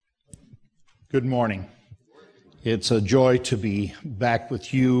Good morning. It's a joy to be back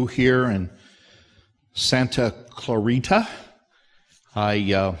with you here in Santa Clarita.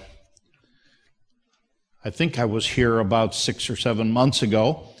 I think I was here about 6 or 7 months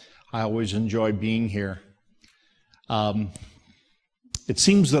ago. I always enjoy being here. It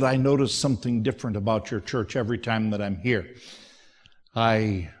seems that I notice something different about your church every time that I'm here.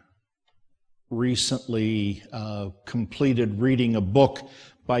 I recently completed reading a book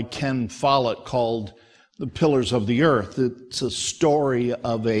by Ken Follett called The Pillars of the Earth. It's a story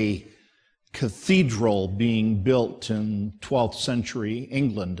of a cathedral being built in 12th century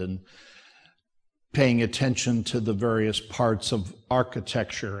England and paying attention to the various parts of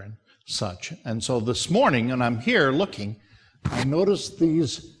architecture and such. And so this morning, and I'm here looking, I noticed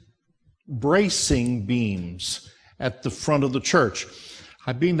these bracing beams at the front of the church.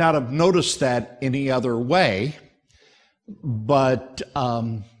 I may not have noticed that any other way, but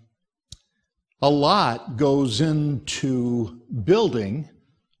a lot goes into building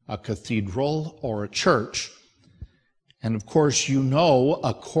a cathedral or a church. And of course, you know,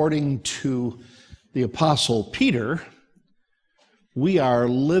 according to the Apostle Peter, we are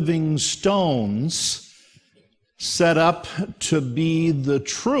living stones set up to be the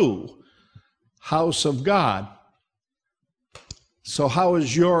true house of God. So how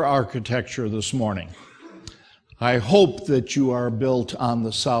is your architecture this morning? I hope that you are built on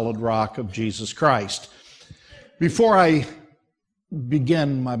the solid rock of Jesus Christ. Before I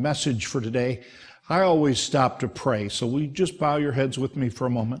begin my message for today, I always stop to pray. So will you just bow your heads with me for a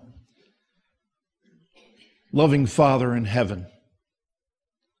moment? Loving Father in heaven,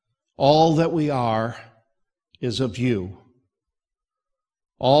 all that we are is of you.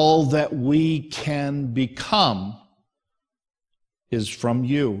 All that we can become is from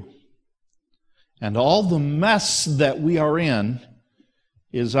you. And all the mess that we are in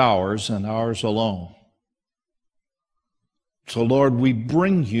is ours and ours alone. So, Lord, we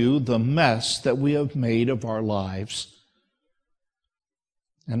bring you the mess that we have made of our lives.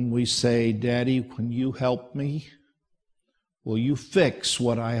 And we say, Daddy, when you help me, will you fix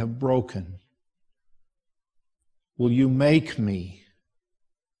what I have broken? Will you make me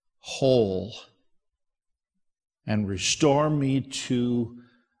whole and restore me to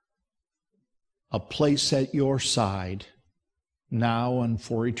a place at your side now and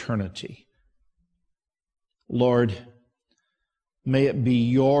for eternity? Lord, may it be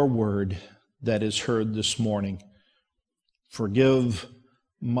your word that is heard this morning. Forgive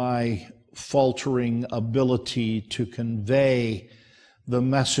my faltering ability to convey the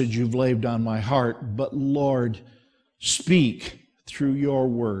message you've laid on my heart, but Lord, speak through your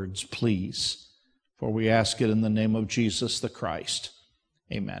words, please. For we ask it in the name of Jesus the Christ.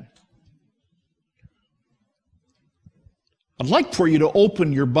 Amen. I'd like for you to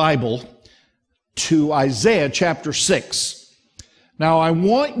open your Bible to Isaiah chapter 6. Now, I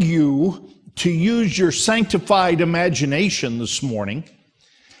want you to use your sanctified imagination this morning,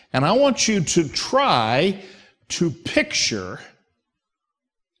 and I want you to try to picture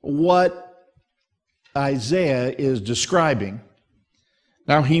what Isaiah is describing.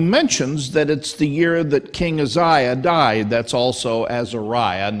 Now, he mentions that it's the year that King Uzziah died. That's also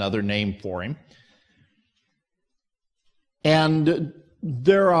Azariah, another name for him. And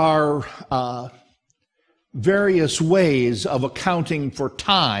there are various ways of accounting for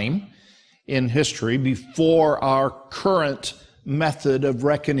time in history before our current method of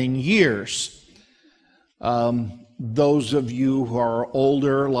reckoning years. Those of you who are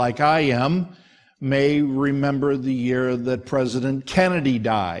older, like I am, may remember the year that President Kennedy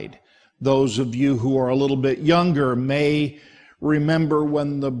died. Those of you who are a little bit younger may remember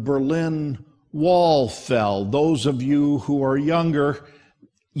when the Berlin Wall fell. Those of you who are younger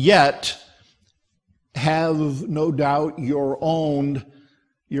yet have no doubt your own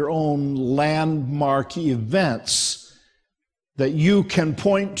landmark events that you can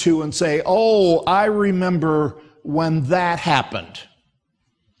point to and say, oh, I remember when that happened.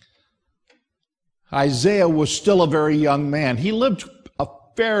 Isaiah was still a very young man. He lived a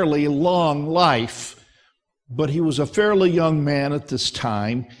fairly long life, but he was a fairly young man at this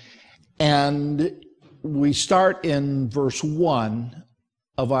time. And we start in verse 1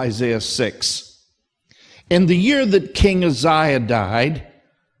 of Isaiah 6. In the year that King Uzziah died,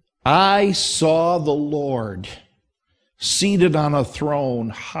 I saw the Lord seated on a throne,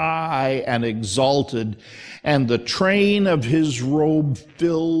 high and exalted, and the train of his robe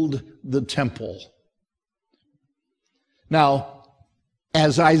filled the temple. Now,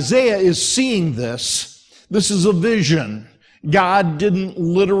 as Isaiah is seeing this is a vision. God didn't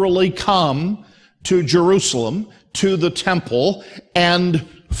literally come to Jerusalem, to the temple, and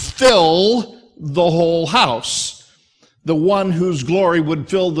fill the whole house. The one whose glory would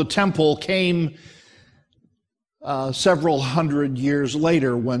fill the temple came several hundred years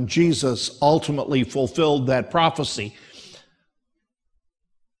later when Jesus ultimately fulfilled that prophecy.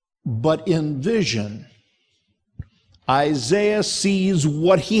 But in vision, Isaiah sees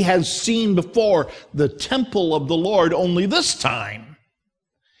what he has seen before, the temple of the Lord, only this time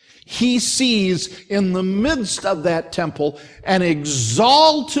he sees in the midst of that temple an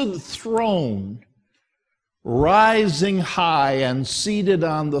exalted throne rising high, and seated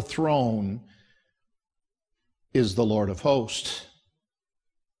on the throne is the Lord of hosts.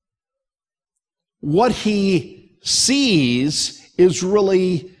 What he sees is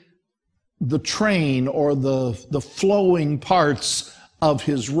really the train or the flowing parts of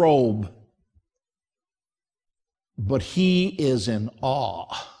his robe. But he is in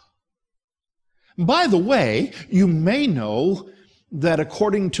awe. By the way, you may know that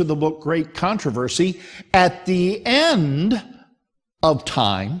according to the book Great Controversy, at the end of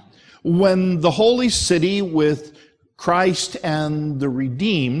time, when the holy city with Christ and the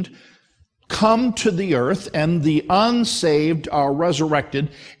redeemed come to the earth and the unsaved are resurrected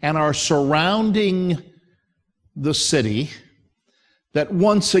and are surrounding the city, that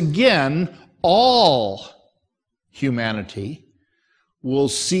once again all humanity will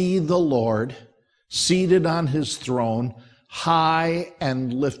see the Lord seated on his throne, high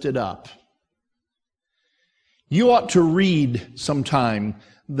and lifted up. You ought to read sometime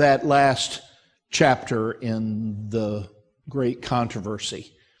that last chapter in the Great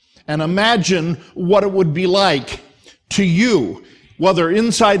Controversy and imagine what it would be like to you, whether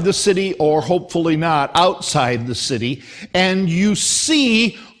inside the city or hopefully not outside the city, and you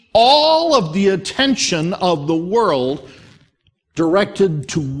see all of the attention of the world directed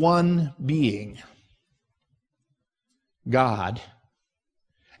to one being, God.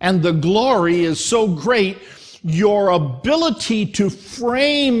 And the glory is so great, your ability to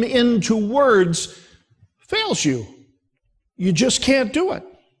frame into words fails you. You just can't do it.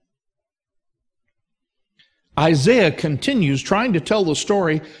 Isaiah continues trying to tell the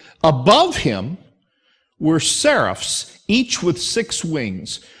story. Above him were seraphs, each with 6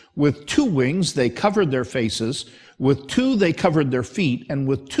 wings. With 2 wings they covered their faces, with 2 they covered their feet, and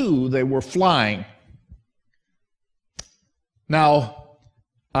with 2 they were flying. Now,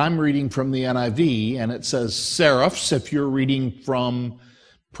 I'm reading from the NIV, and it says seraphs. If you're reading from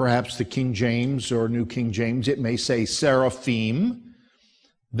perhaps the King James or New King James, it may say seraphim.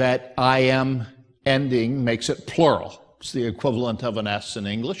 That I-am ending makes it plural. It's the equivalent of an S in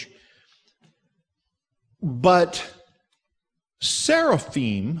English. But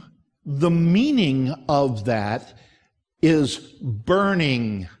seraphim, the meaning of that is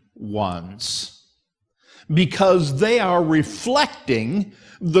burning ones, because they are reflecting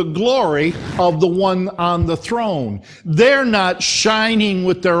the glory of the one on the throne. They're not shining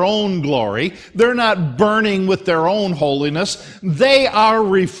with their own glory. They're not burning with their own holiness. They are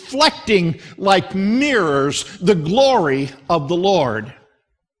reflecting like mirrors the glory of the Lord.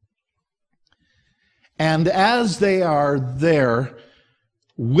 And as they are there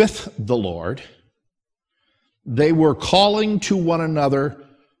with the Lord, they were calling to one another,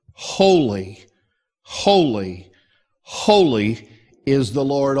 "Holy, holy, holy is the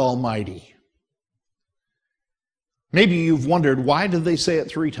Lord Almighty." Maybe you've wondered, why did they say it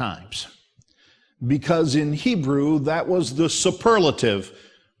 3 times? Because in Hebrew, that was the superlative.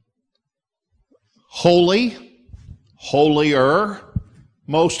 Holy, holier,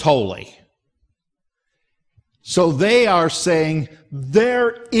 most holy. So they are saying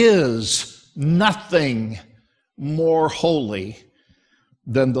there is nothing more holy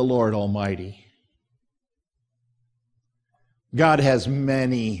than the Lord Almighty. God has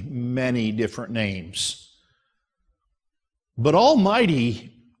many, many different names. But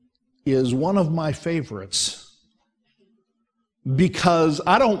Almighty is one of my favorites, because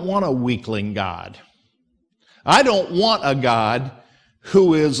I don't want a weakling God. I don't want a God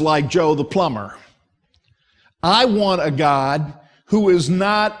who is like Joe the plumber. I want a God who is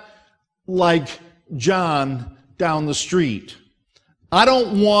not like John down the street. I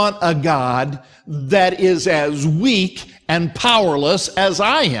don't want a God that is as weak and powerless as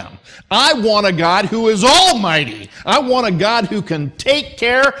I am. I want a God who is almighty. I want a God who can take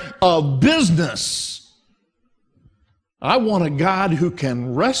care of business. I want a God who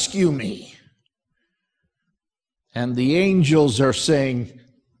can rescue me. And the angels are saying,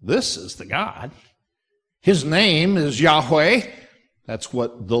 this is the God. His name is Yahweh. That's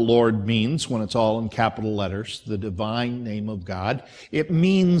what the Lord means when it's all in capital letters, the divine name of God. It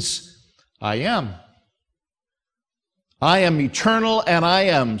means I am. I am eternal and I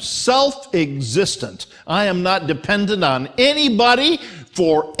am self-existent. I am not dependent on anybody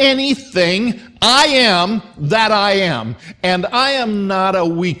for anything. I am that I am. And I am not a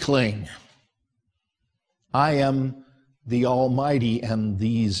weakling. I am the Almighty, and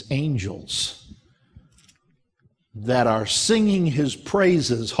these angels that are singing his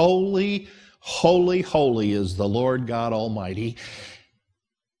praises, holy, holy, holy is the Lord God Almighty.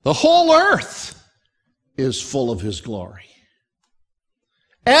 The whole earth is full of his glory.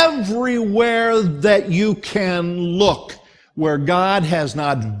 Everywhere that you can look, where God has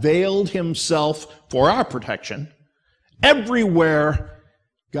not veiled himself for our protection, everywhere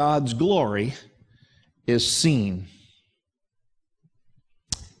God's glory is seen.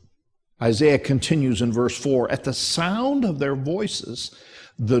 Isaiah continues in verse 4, at the sound of their voices,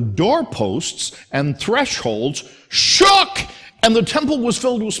 the doorposts and thresholds shook, and the temple was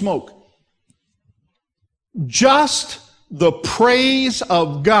filled with smoke. Just the praise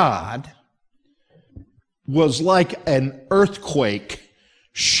of God was like an earthquake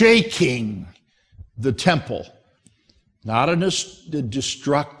shaking the temple. Not a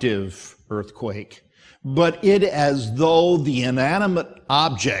destructive earthquake, but it as though the inanimate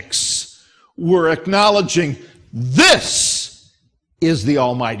objects were acknowledging, this is the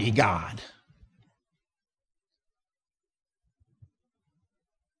Almighty God.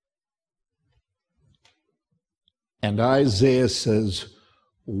 And Isaiah says,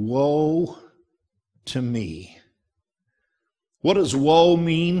 woe to me. What does woe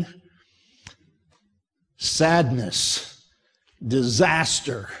mean? Sadness,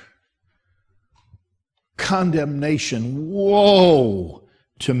 disaster, condemnation. Woe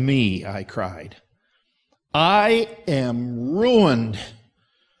to me, I cried. I am ruined,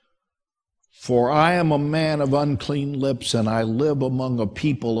 for I am a man of unclean lips, and I live among a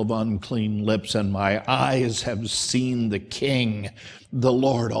people of unclean lips, and my eyes have seen the King, the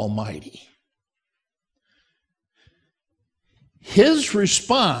Lord Almighty. His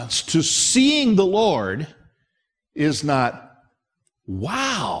response to seeing the Lord is not,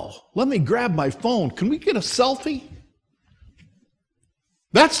 wow, let me grab my phone. Can we get a selfie?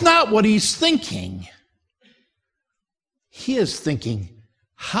 That's not what he's thinking. He is thinking,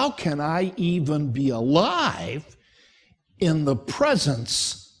 how can I even be alive in the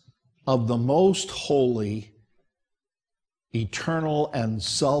presence of the most holy, eternal, and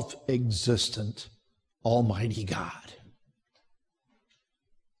self-existent Almighty God?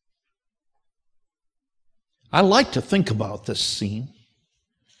 I like to think about this scene,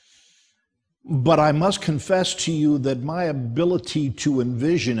 but I must confess to you that my ability to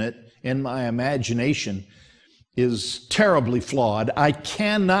envision it in my imagination is terribly flawed. I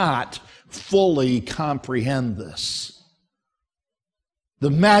cannot fully comprehend this. The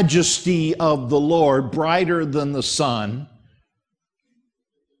majesty of the Lord, brighter than the sun,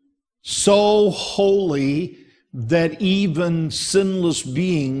 so holy that even sinless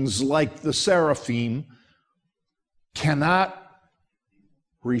beings like the seraphim cannot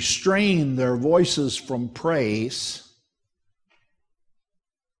restrain their voices from praise.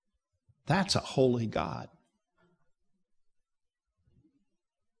 That's a holy God.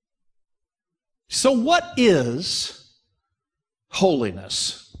 So what is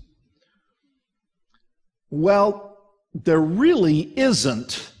holiness? Well, there really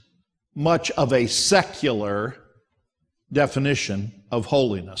isn't much of a secular definition of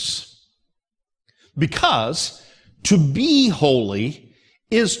holiness, because to be holy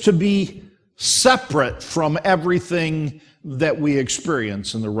is to be separate from everything that we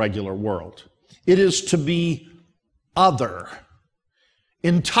experience in the regular world. It is to be other,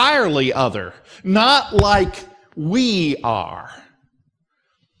 entirely other, not like we are.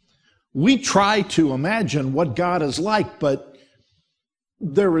 We try to imagine what God is like, but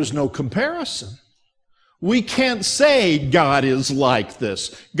there is no comparison. We can't say God is like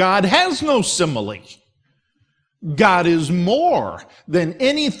this. God has no simile. God is more than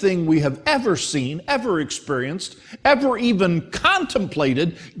anything we have ever seen, ever experienced, ever even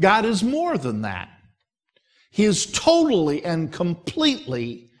contemplated. God is more than that. He is totally and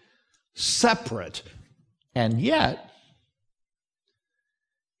completely separate. And yet,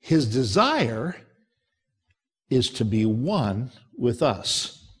 his desire is to be one with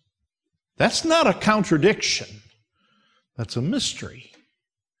us. That's not a contradiction. That's a mystery.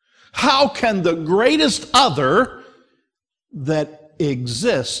 How can the greatest other that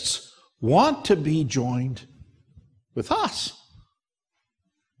exists want to be joined with us?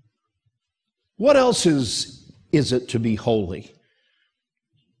 What else is it to be holy?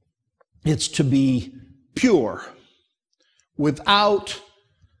 It's to be pure, without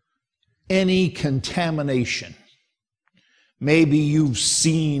any contamination. Maybe you've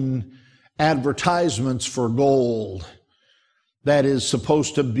seen advertisements for gold that is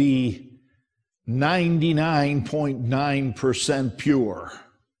supposed to be 99.9% pure.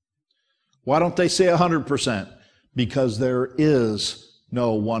 Why don't they say 100%? Because there is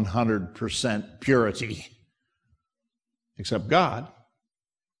no 100% purity except God.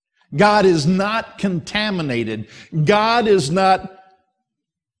 God is not contaminated. God is not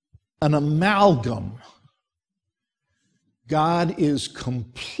an amalgam. God is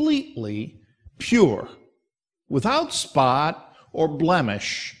completely pure, without spot or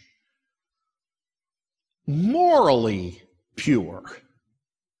blemish, morally pure.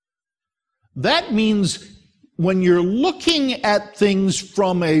 That means when you're looking at things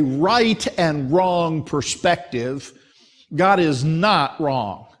from a right and wrong perspective, God is not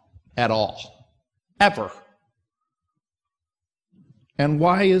wrong at all, ever. And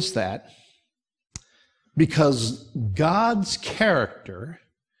why is that? Because God's character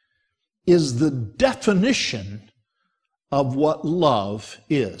is the definition of what love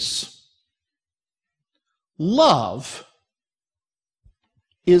is. Love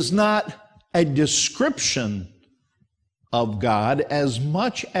is not a description of God as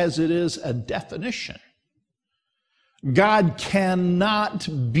much as it is a definition. God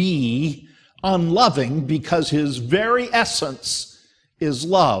cannot be unloving because his very essence is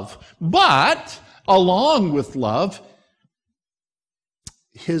love. But along with love,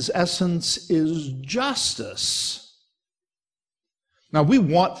 his essence is justice. Now, we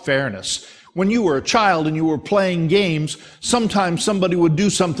want fairness. When you were a child and you were playing games, sometimes somebody would do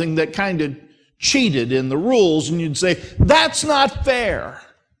something that kind of cheated in the rules, and you'd say, that's not fair.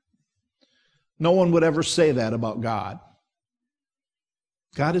 No one would ever say that about God.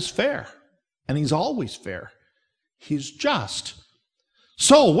 God is fair, and he's always fair. He's just.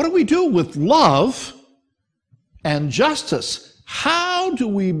 So, what do we do with love and justice? How do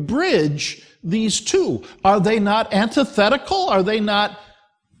we bridge these two? Are they not antithetical? Are they not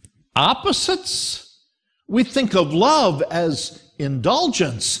opposites? We think of love as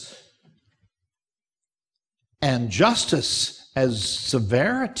indulgence and justice as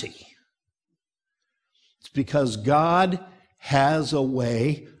severity. It's because God has a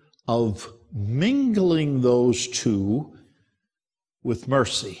way of mingling those two with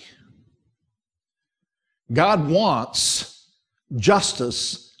mercy. God wants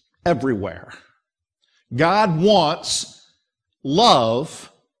justice everywhere. God wants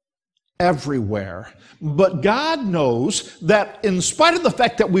love everywhere. But God knows that in spite of the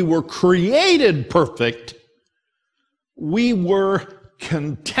fact that we were created perfect, we were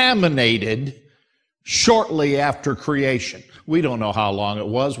contaminated shortly after creation. We don't know how long it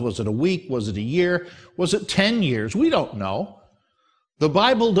was. Was it a week? Was it a year? Was it 10 years? We don't know. The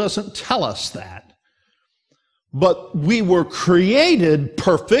Bible doesn't tell us that. But we were created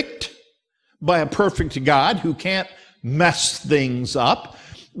perfect by a perfect God who can't mess things up.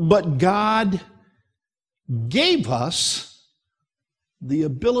 But God gave us the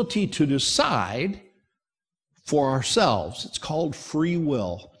ability to decide for ourselves. It's called free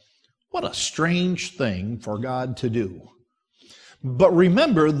will. What a strange thing for God to do. But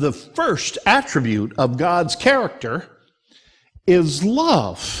remember, the first attribute of God's character is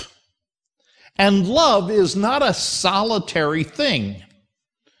love. And love is not a solitary thing.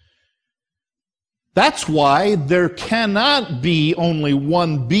 That's why there cannot be only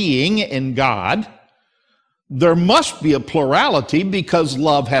one being in God. There must be a plurality because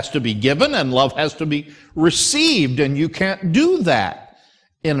love has to be given and love has to be received, and you can't do that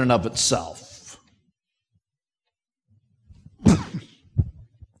in and of itself.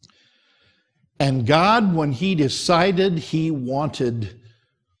 And God, when he decided he wanted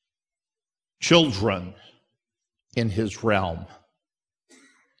children in his realm,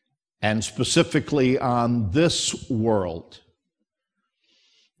 and specifically on this world,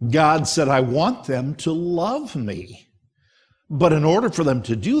 God said, I want them to love me. But in order for them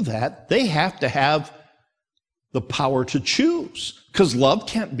to do that, they have to have the power to choose, because love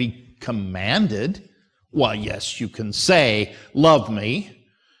can't be commanded. Well, yes, you can say, love me.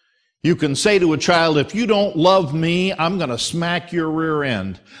 You can say to a child, if you don't love me, I'm going to smack your rear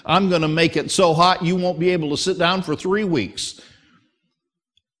end. I'm going to make it so hot you won't be able to sit down for 3 weeks.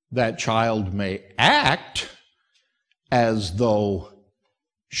 That child may act as though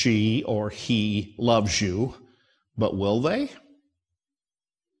she or he loves you, but will they?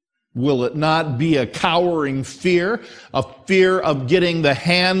 Will it not be a cowering fear, a fear of getting the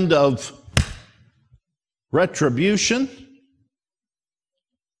hand of retribution?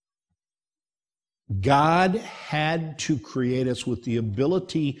 God had to create us with the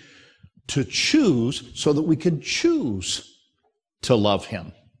ability to choose so that we could choose to love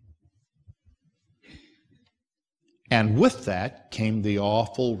him. And with that came the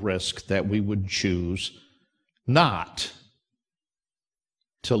awful risk that we would choose not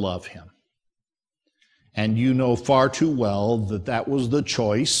to love him. And you know far too well that that was the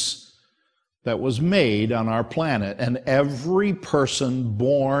choice that was made on our planet. And every person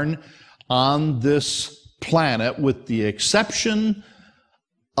born on this planet, with the exception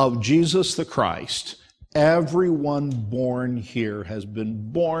of Jesus the Christ, everyone born here has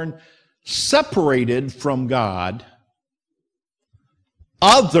been born separated from God,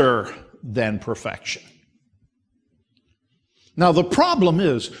 other than perfection. Now, the problem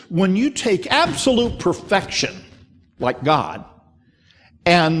is when you take absolute perfection, like God,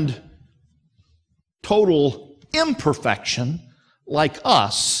 and total imperfection, like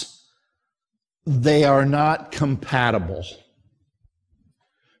us, they are not compatible.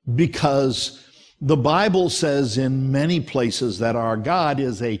 Because the Bible says in many places that our God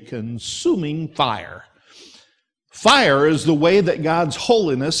is a consuming fire. Fire is the way that God's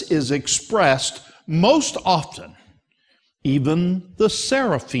holiness is expressed most often. Even the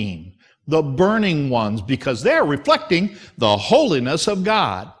seraphim, the burning ones, because they're reflecting the holiness of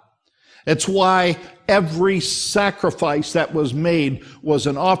God. It's why every sacrifice that was made was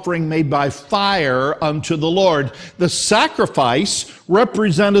an offering made by fire unto the Lord. The sacrifice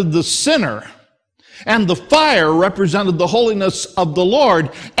represented the sinner, and the fire represented the holiness of the Lord.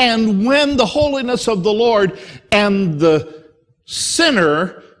 And when the holiness of the Lord and the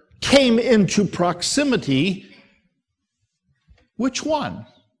sinner came into proximity, which one?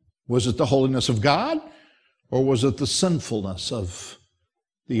 Was it the holiness of God, or was it the sinfulness of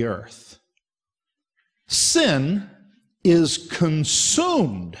the earth? Sin is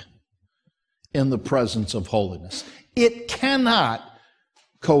consumed in the presence of holiness. It cannot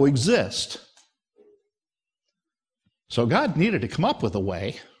coexist. So God needed to come up with a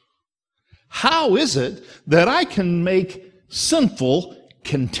way. How is it that I can make sinful,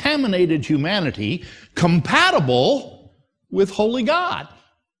 contaminated humanity compatible with holy God?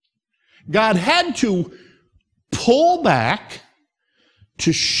 God had to pull back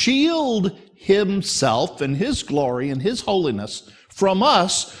to shield himself and his glory and his holiness from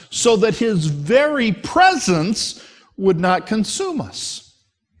us so that his very presence would not consume us.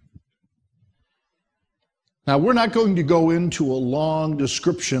 Now, we're not going to go into a long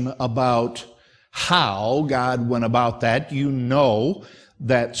description about how God went about that. You know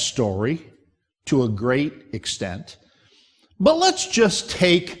that story to a great extent. But let's just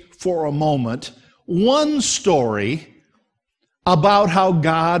take for a moment one story about how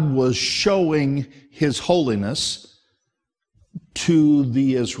God was showing his holiness to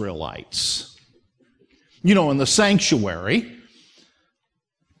the Israelites. You know, in the sanctuary,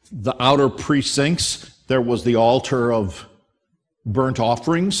 the outer precincts, there was the altar of burnt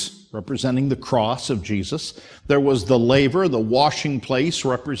offerings representing the cross of Jesus. There was the laver, the washing place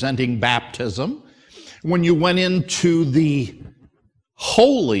representing baptism. When you went into the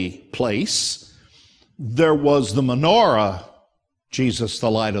holy place, there was the menorah, Jesus, the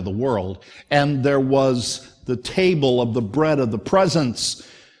light of the world, and there was the table of the bread of the presence,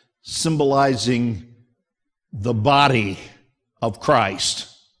 symbolizing the body of Christ.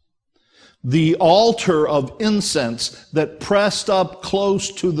 The altar of incense that pressed up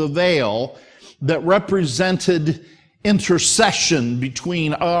close to the veil that represented intercession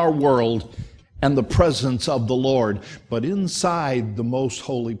between our world and the presence of the Lord. But inside the most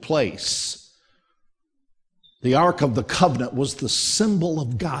holy place, the Ark of the Covenant was the symbol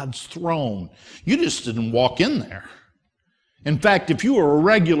of God's throne. You just didn't walk in there. In fact, if you were a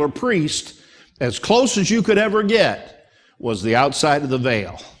regular priest, as close as you could ever get was the outside of the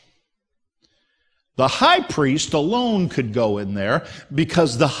veil. The high priest alone could go in there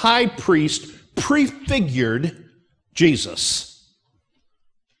because the high priest prefigured Jesus.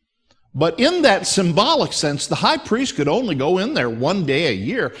 But in that symbolic sense, the high priest could only go in there one day a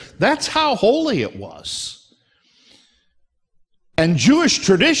year. That's how holy it was. And Jewish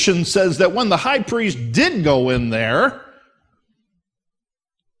tradition says that when the high priest did go in there,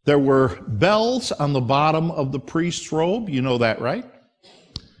 there were bells on the bottom of the priest's robe. You know that, right?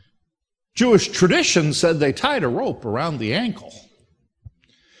 Jewish tradition said they tied a rope around the ankle.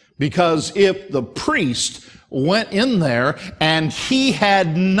 Because if the priest went in there and he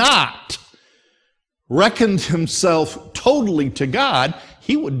had not reckoned himself totally to God,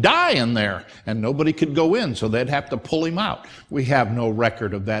 he would die in there and nobody could go in, so they'd have to pull him out. We have no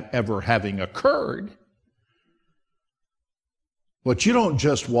record of that ever having occurred. But you don't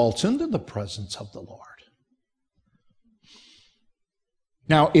just waltz into the presence of the Lord.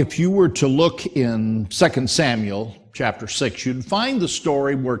 Now, if you were to look in 2 Samuel chapter 6, you'd find the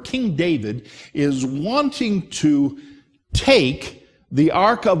story where King David is wanting to take the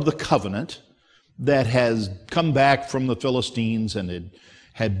Ark of the Covenant that has come back from the Philistines and it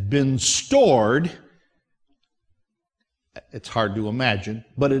had been stored. It's hard to imagine,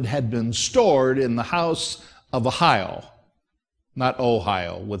 but it had been stored in the house of Ahio, not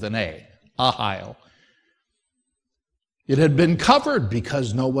Ohio with an A, Ahio. It had been covered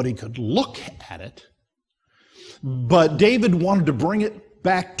because nobody could look at it. But David wanted to bring it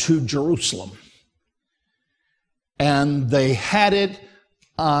back to Jerusalem. And they had it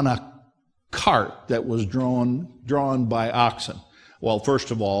on a cart that was drawn by oxen. Well, first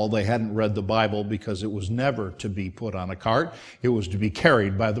of all, they hadn't read the Bible because it was never to be put on a cart. It was to be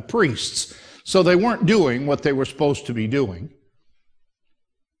carried by the priests. So they weren't doing what they were supposed to be doing.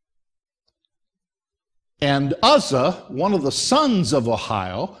 And Uzzah, one of the sons of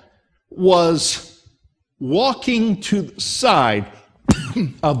Ahio, was walking to the side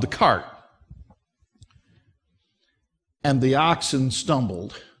of the cart. And the oxen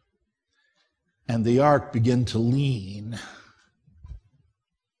stumbled, and the ark began to lean.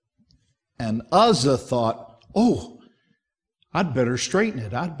 And Uzzah thought, oh, I'd better straighten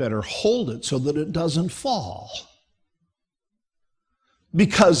it. I'd better hold it so that it doesn't fall.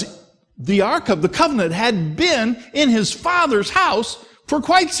 Because the Ark of the Covenant had been in his father's house for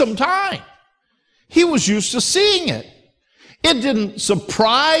quite some time. He was used to seeing it. It didn't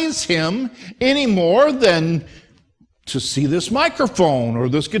surprise him any more than to see this microphone or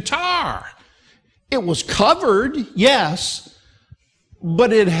this guitar. It was covered, yes,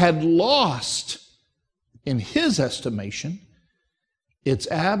 but it had lost, in his estimation, its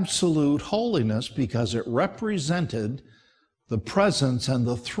absolute holiness because it represented the presence and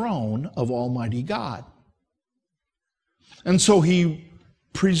the throne of Almighty God. And so he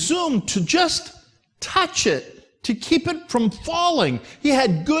presumed to just touch it, to keep it from falling. He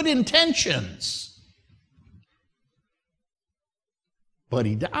had good intentions. But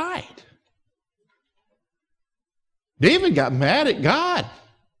he died. David got mad at God,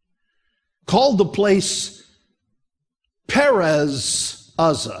 called the place Perez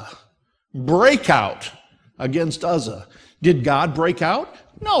Uzzah, breakout against Uzzah. Did God break out?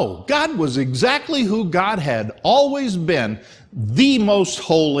 No, God was exactly who God had always been, the most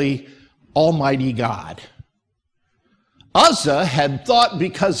holy, almighty God. Uzzah had thought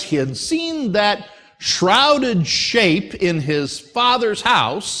because he had seen that shrouded shape in his father's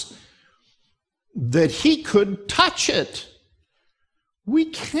house that he could touch it. We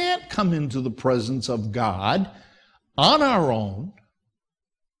can't come into the presence of God on our own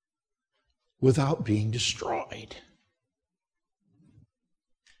without being destroyed.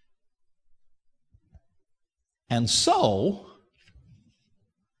 And so,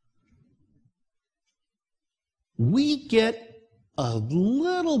 we get a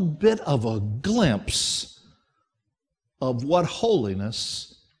little bit of a glimpse of what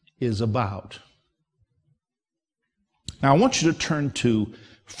holiness is about. Now, I want you to turn to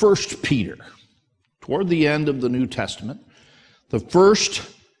 1 Peter, toward the end of the New Testament, the first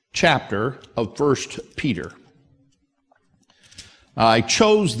chapter of 1 Peter. I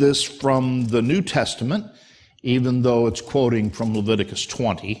chose this from the New Testament, even though it's quoting from Leviticus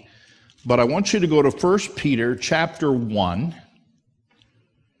 20. But I want you to go to 1 Peter chapter 1,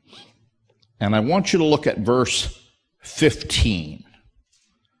 and I want you to look at verse 15.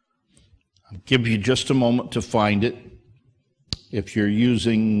 I'll give you just a moment to find it. If you're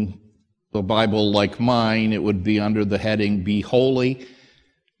using the Bible like mine, it would be under the heading, Be Holy,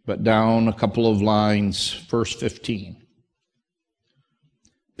 but down a couple of lines, verse 15.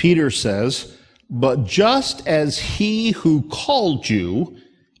 Peter says, but just as he who called you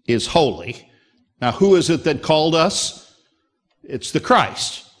is holy. Now, who is it that called us? It's the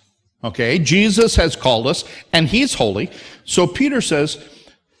Christ. Okay, Jesus has called us, and he's holy. So Peter says,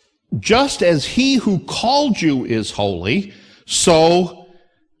 just as he who called you is holy, so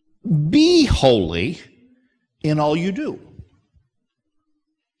be holy in all you do.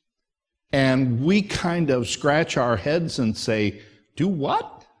 And we kind of scratch our heads and say, do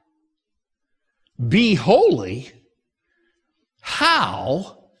what? Be holy?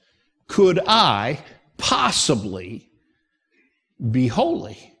 How could I possibly be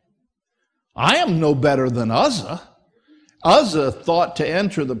holy? I am no better than Uzzah. Uzzah thought to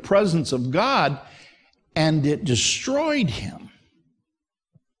enter the presence of God, and it destroyed him.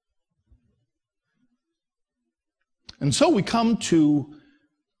 And so we come to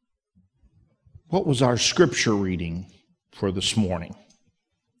what was our scripture reading for this morning.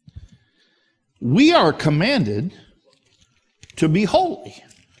 We are commanded to be holy.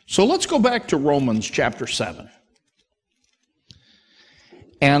 So let's go back to Romans chapter 7.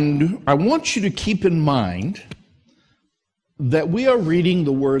 And I want you to keep in mind that we are reading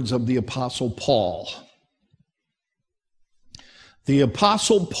the words of the Apostle Paul. The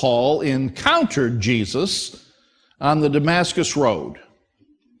Apostle Paul encountered Jesus on the Damascus Road.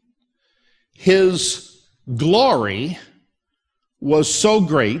 His glory was so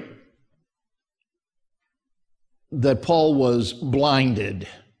great that Paul was blinded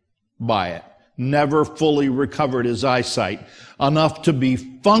by it, never fully recovered his eyesight, enough to be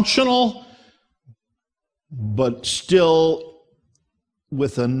functional, but still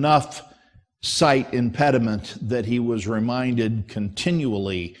with enough sight impediment that he was reminded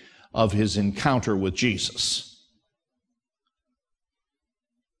continually of his encounter with Jesus.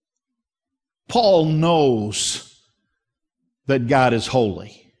 Paul knows that God is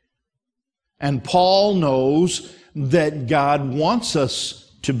holy, and Paul knows that God wants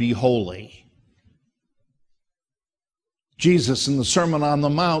us to be holy. Jesus in the Sermon on the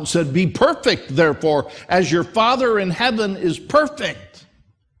Mount said, "Be perfect, therefore, as your Father in heaven is perfect."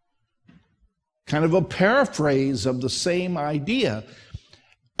 Kind of a paraphrase of the same idea.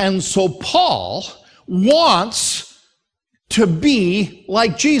 And so Paul wants to be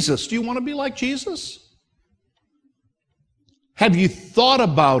like Jesus. Do you want to be like Jesus? Have you thought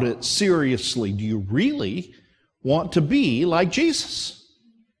about it seriously? Do you really want to be like Jesus?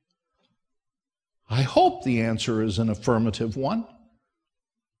 I hope the answer is an affirmative one.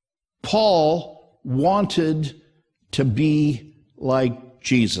 Paul wanted to be like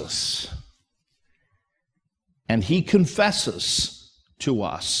Jesus. And he confesses to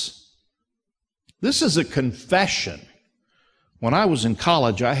us. This is a confession. When I was in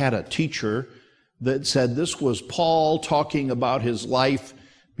college, I had a teacher that said this was Paul talking about his life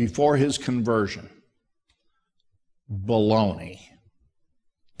before his conversion. Baloney.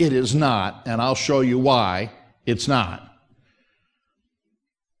 It is not, and I'll show you why it's not.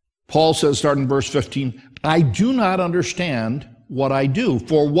 Paul says, starting in verse 15, "I do not understand what I do,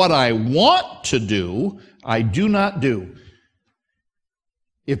 for what I want to do, I do not do."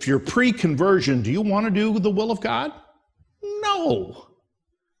 If you're pre-conversion, do you want to do the will of God? No.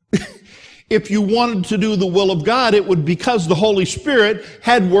 If you wanted to do the will of God, it would be because the Holy Spirit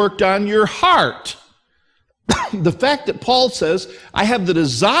had worked on your heart. The fact that Paul says, "I have the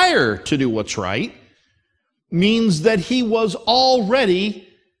desire to do what's right," means that he was already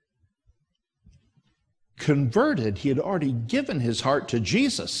converted. He had already given his heart to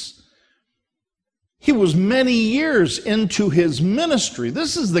Jesus. He was many years into his ministry.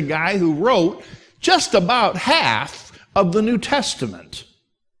 This is the guy who wrote just about half of the New Testament.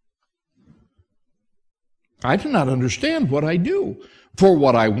 "I do not understand what I do. For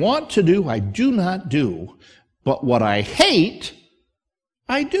what I want to do, I do not do. But what I hate,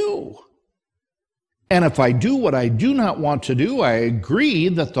 I do. And if I do what I do not want to do, I agree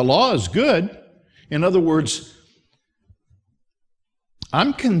that the law is good." In other words,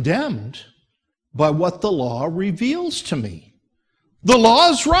 I'm condemned by what the law reveals to me. The law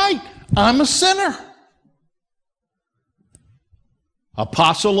is right. I'm a sinner.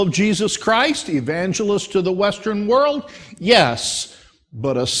 Apostle of Jesus Christ, evangelist to the Western world? Yes.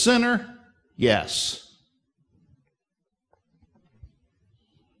 But a sinner? Yes.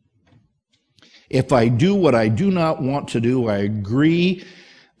 If I do what I do not want to do, I agree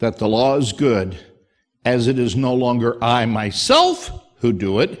that the law is good, as it is no longer I myself who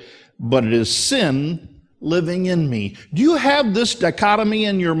do it, but it is sin living in me. Do you have this dichotomy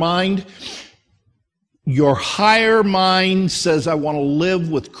in your mind? Your higher mind says, I want to live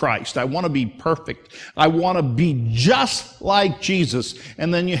with Christ. I want to be perfect. I want to be just like Jesus.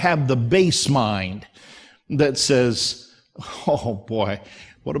 And then you have the base mind that says, oh boy,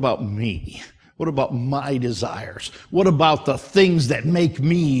 what about me? What about my desires? What about the things that make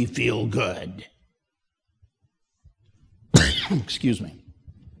me feel good? Excuse me.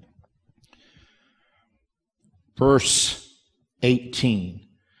 Verse 18.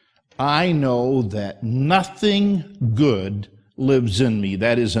 I know that nothing good lives in me,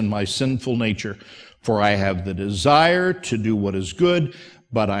 that is, in my sinful nature. For I have the desire to do what is good,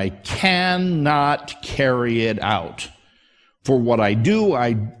 but I cannot carry it out. For what I do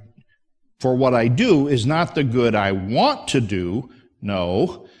is not the good I want to do.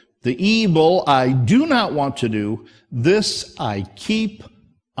 No, the evil I do not want to do, this I keep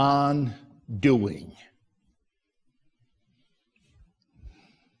on doing.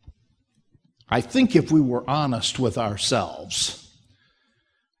 I think if we were honest with ourselves,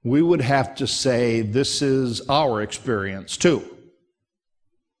 we would have to say this is our experience too.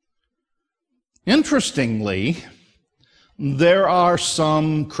 Interestingly, there are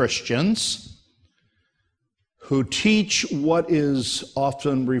some Christians who teach what is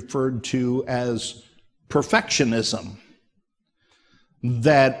often referred to as perfectionism.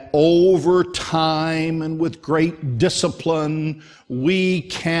 That over time and with great discipline, we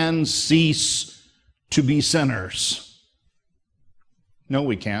can cease to be sinners. No,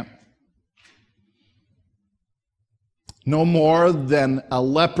 we can't. No more than a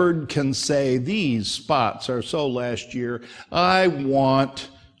leopard can say, these spots are so last year, I want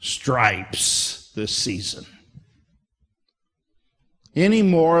stripes this season. Any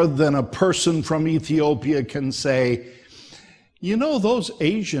more than a person from Ethiopia can say, you know, those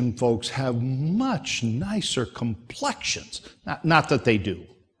Asian folks have much nicer complexions. Not that they do.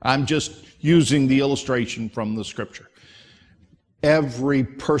 I'm just using the illustration from the scripture. Every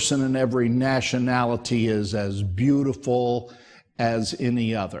person in every nationality is as beautiful as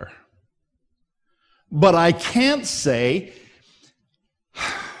any other. But I can't say,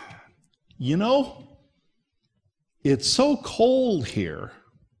 you know, it's so cold here.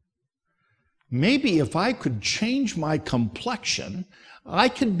 Maybe if I could change my complexion, I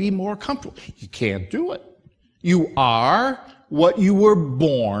could be more comfortable. You can't do it. You are what you were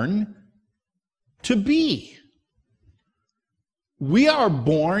born to be. We are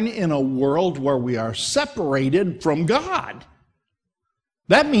born in a world where we are separated from God.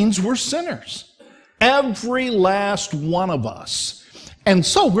 That means we're sinners. Every last one of us. And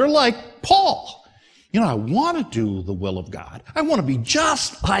so we're like Paul. You know, I want to do the will of God. I want to be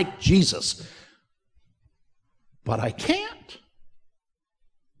just like Jesus. But I can't.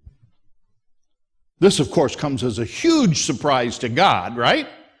 This, of course, comes as a huge surprise to God, right?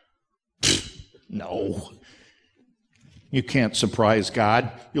 No. You can't surprise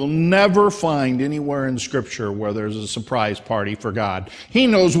God. You'll never find anywhere in Scripture where there's a surprise party for God. He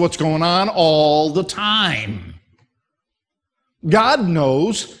knows what's going on all the time. God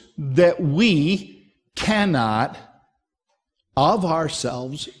knows that we cannot, of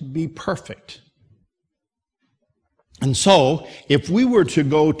ourselves, be perfect. And so, if we were to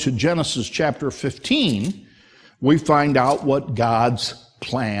go to Genesis chapter 15, we find out what God's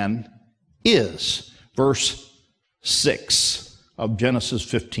plan is. Verse 6 of Genesis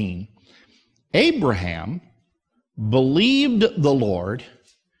 15. Abraham believed the Lord,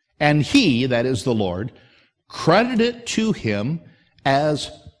 and he, that is the Lord, credited it to him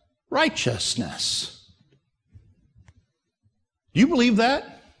as righteousness. Do you believe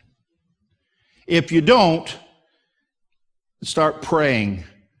that? If you don't, start praying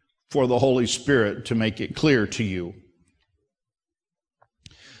for the Holy Spirit to make it clear to you.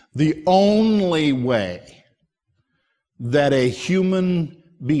 The only way that a human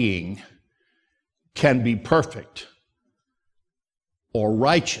being can be perfect or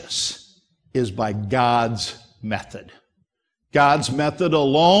righteous is by God's method. God's method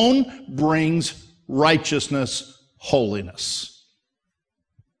alone brings righteousness, holiness.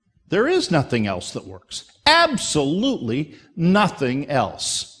 There is nothing else that works. Absolutely nothing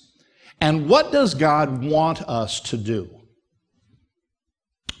else. And what does God want us to do?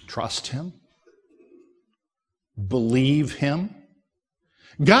 Trust Him. Believe Him.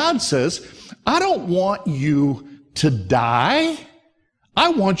 God says, I don't want you to die. I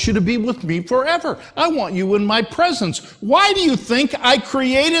want you to be with me forever. I want you in my presence. Why do you think I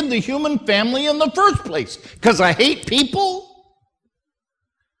created the human family in the first place? Because I hate people?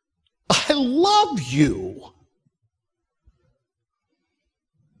 I love you.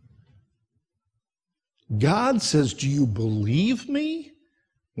 God says, do you believe me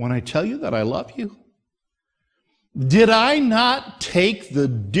when I tell you that I love you? Did I not take the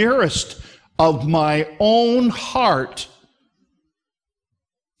dearest of my own heart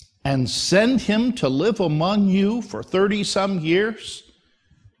and send him to live among you for 30-some years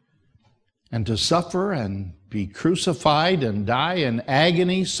and to suffer and be crucified and die in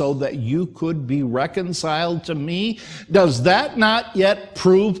agony so that you could be reconciled to me? Does that not yet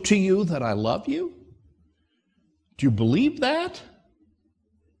prove to you that I love you? Do you believe that?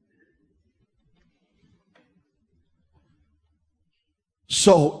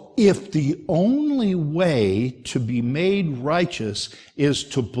 So, if the only way to be made righteous is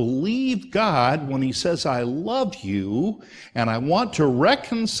to believe God when He says, I love you and I want to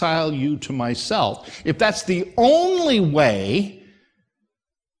reconcile you to myself, if that's the only way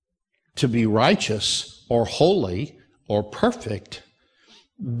to be righteous or holy or perfect,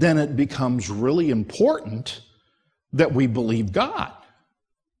 then it becomes really important that we believe God.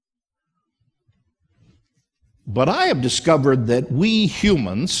 But I have discovered that we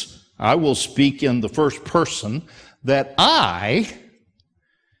humans, I will speak in the first person, that I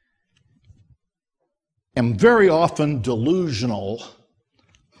am very often delusional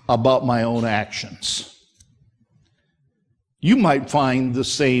about my own actions. You might find the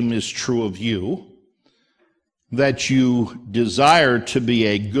same is true of you, that you desire to be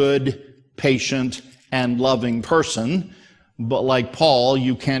a good, patient, and loving person, but like Paul,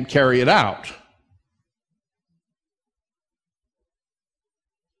 you can't carry it out.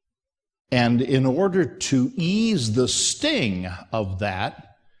 And in order to ease the sting of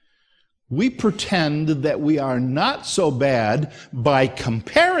that, we pretend that we are not so bad by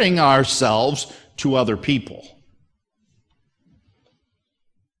comparing ourselves to other people.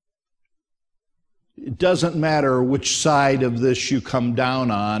 It doesn't matter which side of this you come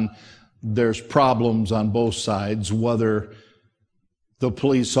down on, there's problems on both sides, whether the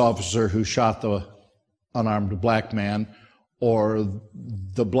police officer who shot the unarmed black man or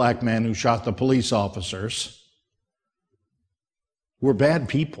the black man who shot the police officers. We're bad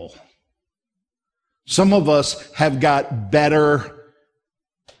people. Some of us have got better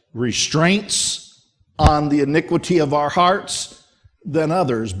restraints on the iniquity of our hearts than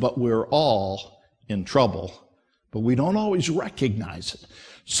others, but we're all in trouble. But we don't always recognize it.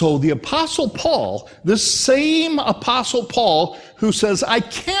 So the Apostle Paul, this same Apostle Paul who says, I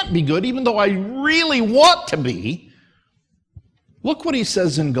can't be good even though I really want to be, look what he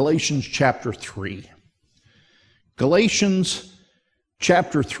says in Galatians chapter 3. Galatians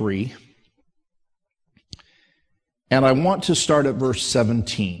chapter 3, and I want to start at verse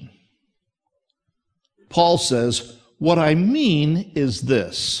 17. Paul says, what I mean is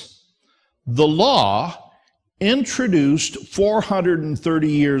this: the law introduced 430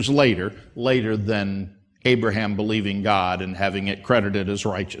 years later than Abraham believing God and having it credited as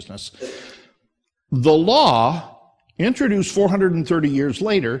righteousness. The law introduced 430 years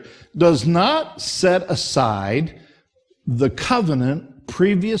later, does not set aside the covenant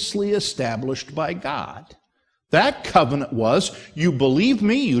previously established by God. That covenant was, you believe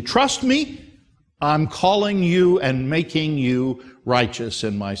me, you trust me, I'm calling you and making you righteous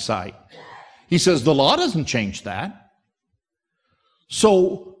in my sight. He says the law doesn't change that.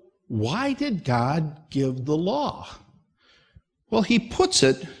 So why did God give the law? Well, he puts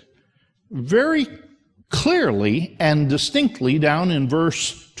it very clearly and distinctly down in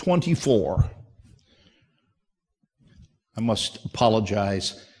verse 24. I must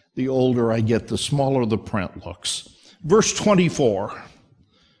apologize. The older I get, the smaller the print looks. Verse 24.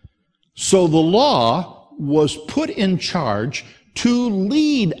 So the law was put in charge to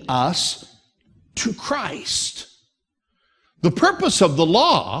lead us to Christ. The purpose of the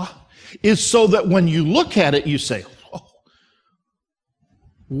law is so that when you look at it, you say, oh,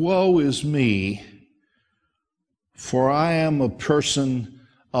 woe is me, for I am a person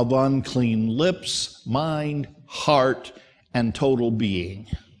of unclean lips, mind, heart, and total being.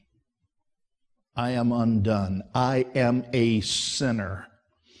 I am undone. I am a sinner.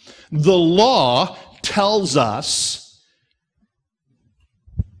 The law tells us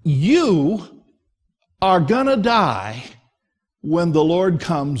you are going to die when the Lord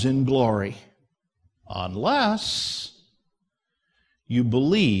comes in glory, unless you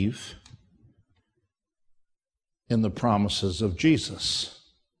believe in the promises of Jesus.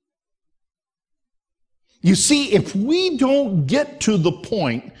 You see, if we don't get to the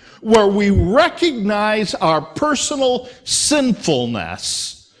point where we recognize our personal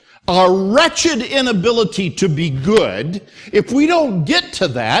sinfulness, our wretched inability to be good, if we don't get to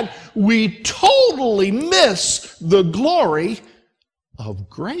that, we totally miss the glory of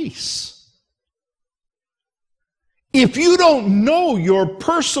grace. If you don't know your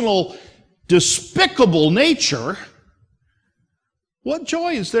personal despicable nature, what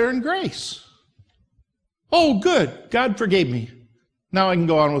joy is there in grace? Oh, good, God forgave me. Now I can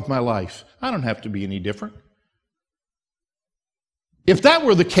go on with my life. I don't have to be any different. If that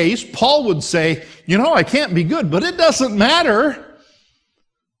were the case, Paul would say, I can't be good, but it doesn't matter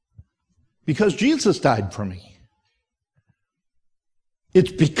because Jesus died for me.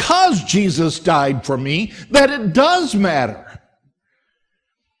 It's because Jesus died for me that it does matter.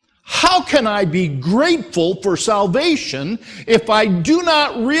 How can I be grateful for salvation if I do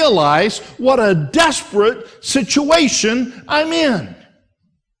not realize what a desperate situation I'm in?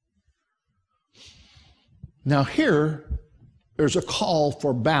 Now here, there's a call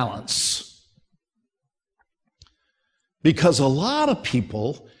for balance. Because a lot of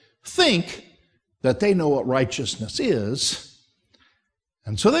people think that they know what righteousness is,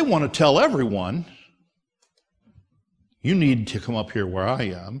 and so they want to tell everyone, you need to come up here where I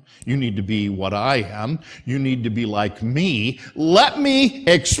am. You need to be what I am. You need to be like me. Let me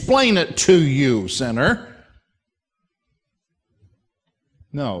explain it to you, sinner.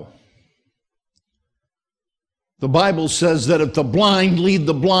 No. The Bible says that if the blind lead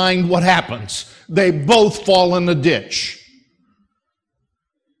the blind, what happens? They both fall in the ditch.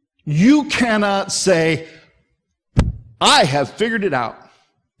 You cannot say, I have figured it out.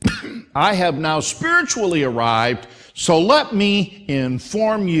 I have now spiritually arrived, so let me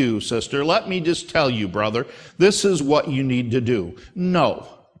inform you, sister. Let me just tell you, brother, this is what you need to do. No.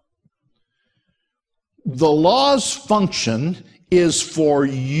 The law's function is for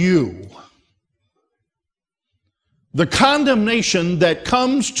you. The condemnation that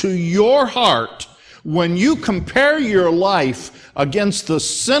comes to your heart when you compare your life against the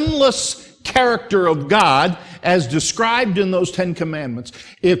sinless character of God as described in those 10 commandments,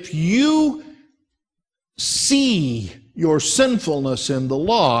 if you see your sinfulness in the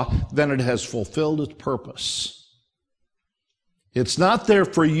law, then it has fulfilled its purpose. It's not there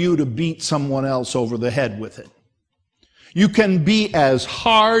for you to beat someone else over the head with it. You can be as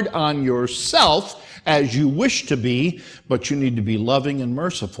hard on yourself as you wish to be, but you need to be loving and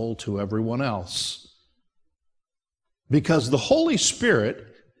merciful to everyone else. Because the Holy Spirit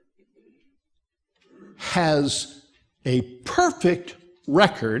has a perfect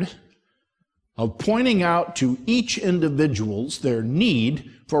record of pointing out to each individual's their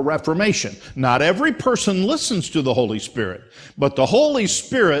need for reformation. Not every person listens to the Holy Spirit, but the Holy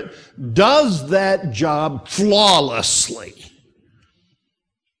Spirit does that job flawlessly.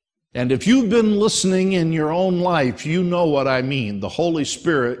 And if you've been listening in your own life, you know what I mean. The Holy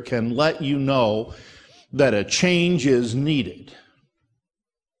Spirit can let you know that a change is needed.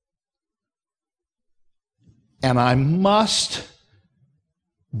 And I must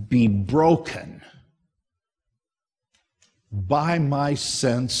be broken by my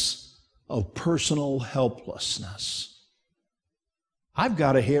sense of personal helplessness. I've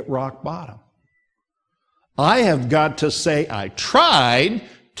got to hit rock bottom. I have got to say, I tried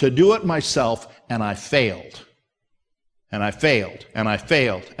to do it myself, and I failed. And I failed, and I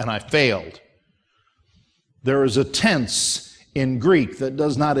failed, and I failed. There is a tense in Greek that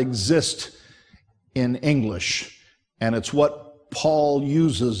does not exist in English, and it's what Paul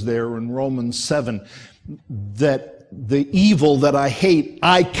uses there in Romans 7, that the evil that I hate,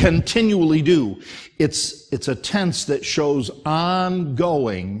 I continually do. It's a tense that shows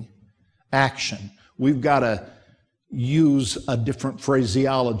ongoing action. We've got to use a different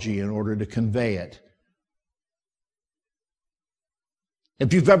phraseology in order to convey it.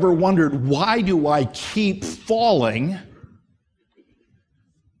 If you've ever wondered, why do I keep falling?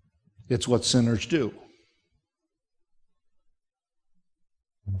 It's what sinners do.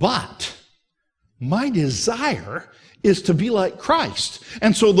 But my desire is to be like Christ.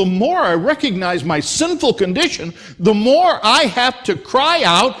 And so the more I recognize my sinful condition, the more I have to cry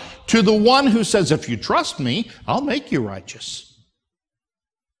out to the one who says, if you trust me, I'll make you righteous.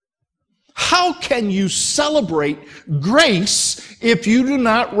 How can you celebrate grace if you do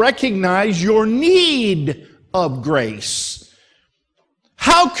not recognize your need of grace?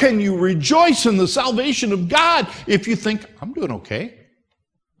 How can you rejoice in the salvation of God if you think, I'm doing okay?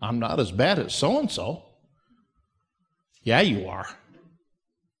 I'm not as bad as so-and-so. Yeah, you are.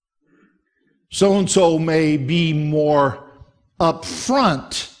 So-and-so may be more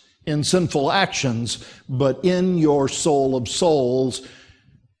upfront in sinful actions, but in your soul of souls,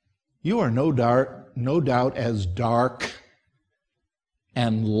 you are no doubt as dark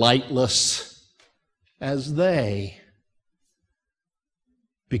and lightless as they,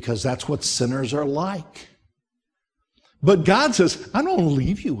 because that's what sinners are like. But God says, I don't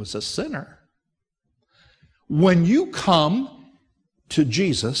leave you as a sinner. When you come to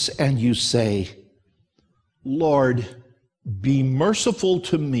Jesus and you say, Lord, be merciful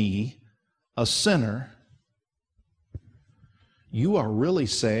to me, a sinner, you are really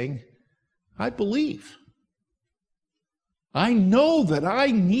saying, I believe. I know that I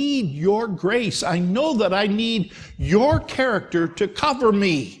need your grace. I know that I need your character to cover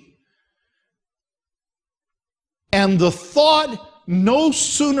me. And the thought no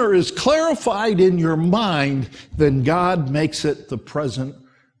sooner is clarified in your mind than God makes it the present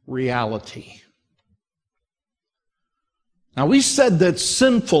reality. Now, we said that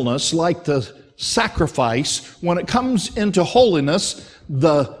sinfulness, like the sacrifice, when it comes into holiness,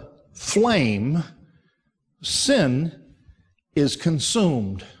 the flame, sin is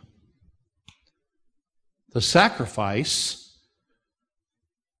consumed. The sacrifice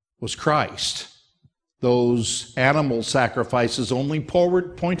was Christ. Those animal sacrifices only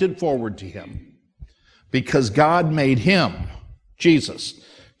pointed forward to him, because God made him, Jesus,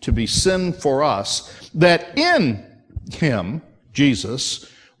 to be sin for us, that in him,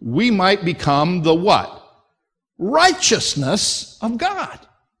 Jesus, we might become the what? Righteousness of God.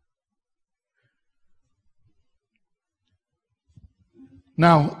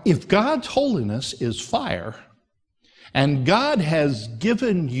 Now, if God's holiness is fire, and God has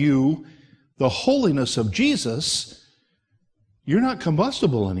given you the holiness of Jesus, you're not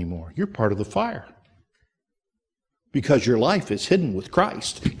combustible anymore. You're part of the fire. Because your life is hidden with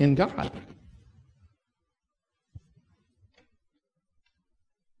Christ in God.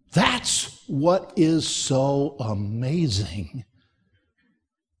 That's what is so amazing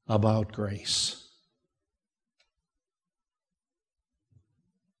about grace.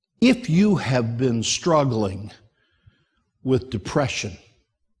 If you have been struggling with depression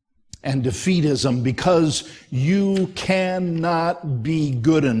and defeatism because you cannot be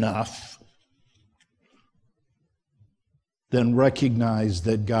good enough, then recognize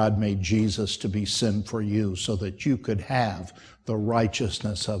that God made Jesus to be sin for you so that you could have the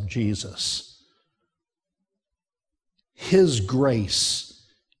righteousness of Jesus. His grace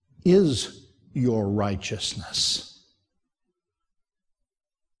is your righteousness.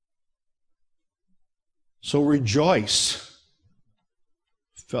 So rejoice,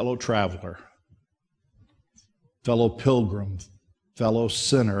 fellow traveler, fellow pilgrim, fellow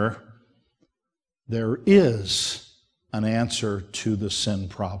sinner. There is an answer to the sin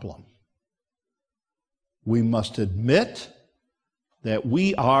problem. We must admit that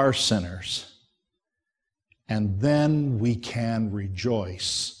we are sinners, and then we can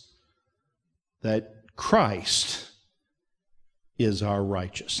rejoice that Christ is our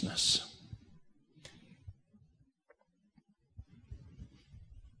righteousness.